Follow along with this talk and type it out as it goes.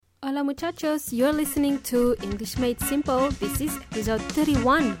Hola muchachos, you're listening to English Made Simple. This is episode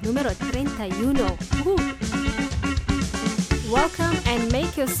 31, número 31. Woo! Welcome and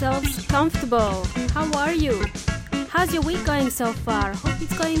make yourselves comfortable. How are you? How's your week going so far? Hope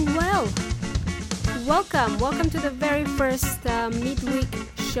it's going well. Welcome to the very first midweek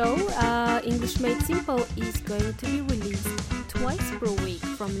show. English Made Simple is going to be released twice per week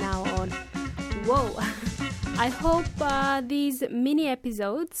from now on. Whoa! I hope these mini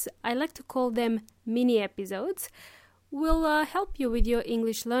episodes, I like to call them mini episodes, will help you with your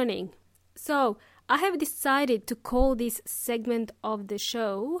English learning. So, I have decided to call this segment of the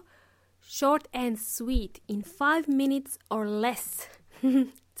show Short and Sweet in 5 minutes or less.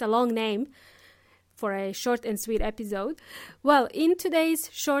 It's a long name for a short and sweet episode. Well, in today's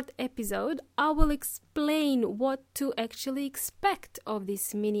short episode, I will explain what to actually expect of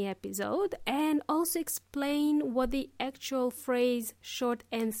this mini episode and also explain what the actual phrase short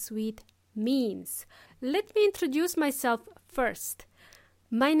and sweet means. Let me introduce myself first.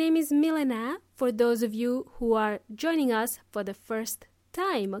 My name is Milena, for those of you who are joining us for the first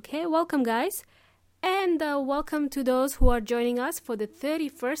time, okay? Welcome, guys. And welcome to those who are joining us for the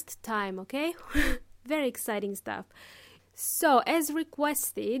 31st time, okay? Very exciting stuff. So, as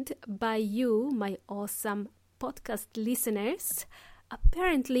requested by you, my awesome podcast listeners,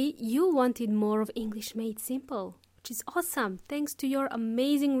 apparently you wanted more of English Made Simple, which is awesome. Thanks to your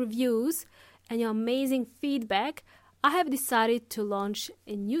amazing reviews and your amazing feedback, I have decided to launch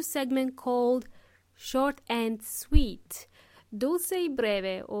a new segment called Short and Sweet. Dulce y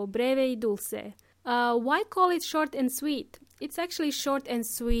breve, or breve y dulce. Why call it short and sweet? It's actually short and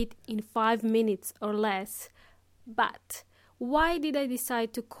sweet in 5 minutes or less. But why did I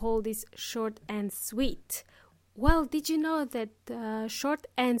decide to call this short and sweet? Well, did you know that short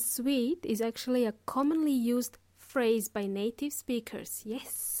and sweet is actually a commonly used phrase by native speakers?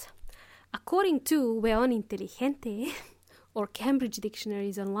 Yes. According to Weon Inteligente, or Cambridge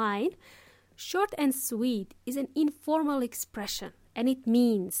Dictionaries Online, short and sweet is an informal expression, and it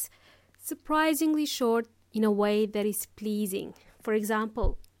means surprisingly short in a way that is pleasing. For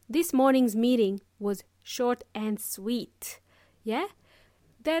example, this morning's meeting was short and sweet. Yeah?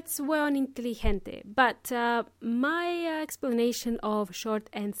 That's Weon Inteligente. But my explanation of short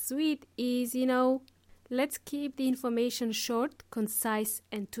and sweet is, let's keep the information short, concise,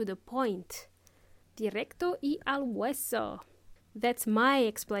 and to the point. Directo y al hueso. That's my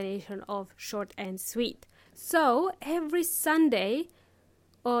explanation of short and sweet. So, every Sunday,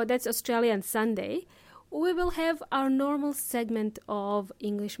 that's Australian Sunday, we will have our normal segment of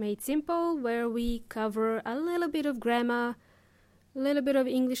English Made Simple where we cover a little bit of grammar, a little bit of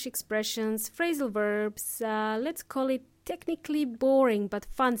English expressions, phrasal verbs, let's call it technically boring but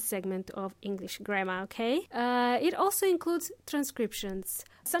fun segment of English grammar, okay? It also includes transcriptions.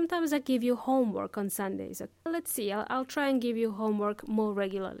 Sometimes I give you homework on Sundays. Let's see, I'll try and give you homework more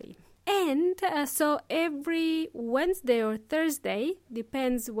regularly. And so every Wednesday or Thursday,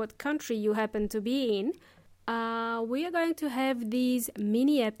 depends what country you happen to be in, we are going to have these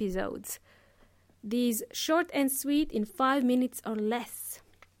mini episodes. These short and sweet in 5 minutes or less.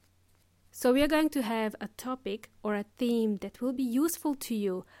 So we are going to have a topic or a theme that will be useful to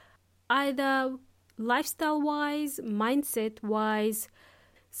you, either lifestyle-wise, mindset-wise.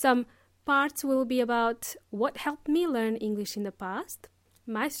 Some parts will be about what helped me learn English in the past,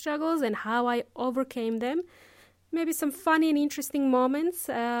 my struggles and how I overcame them, maybe some funny and interesting moments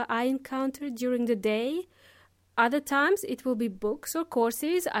I encountered during the day. Other times it will be books or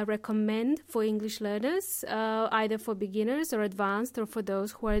courses I recommend for English learners, either for beginners or advanced or for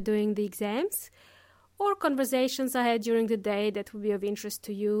those who are doing the exams, or conversations I had during the day that will be of interest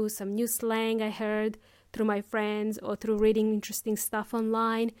to you, some new slang I heard through my friends or through reading interesting stuff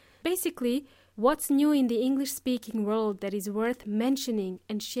online. Basically, what's new in the English-speaking world that is worth mentioning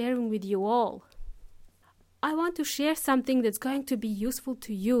and sharing with you all? I want to share something that's going to be useful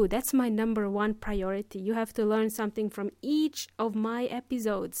to you. That's my number one priority. You have to learn something from each of my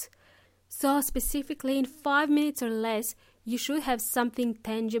episodes. So specifically in 5 minutes or less, you should have something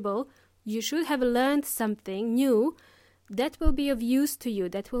tangible. You should have learned something new that will be of use to you,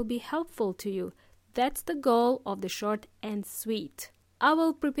 that will be helpful to you. That's the goal of the short and sweet. I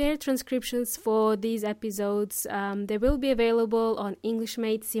will prepare transcriptions for these episodes. They will be available on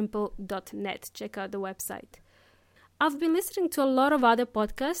EnglishMadeSimple.net. Check out the website. I've been listening to a lot of other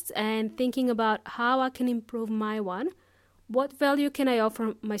podcasts and thinking about how I can improve my one. What value can I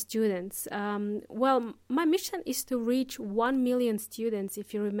offer my students? Well, my mission is to reach 1 million students,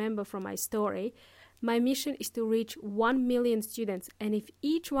 if you remember from my story. My mission is to reach 1 million students. And if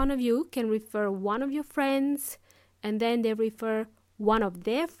each one of you can refer one of your friends, and then they refer one of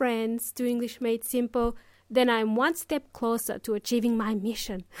their friends to English Made Simple, then I'm one step closer to achieving my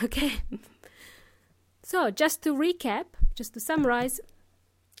mission, okay? So, just to recap, just to summarize,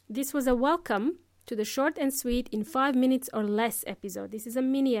 this was a welcome to the short and sweet in 5 minutes or less episode. This is a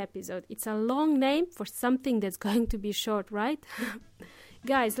mini episode. It's a long name for something that's going to be short, right?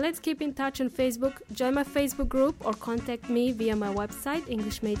 Guys, let's keep in touch on Facebook. Join my Facebook group or contact me via my website,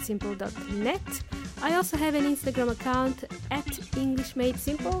 englishmadesimple.net. I also have an Instagram account at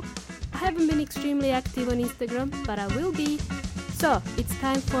englishmadesimple. I haven't been extremely active on Instagram, but I will be. So, it's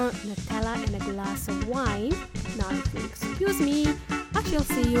time for Nutella and a glass of wine. Now, if you excuse me, I shall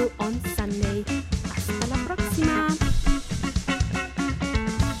see you on Sunday. Hasta la próxima!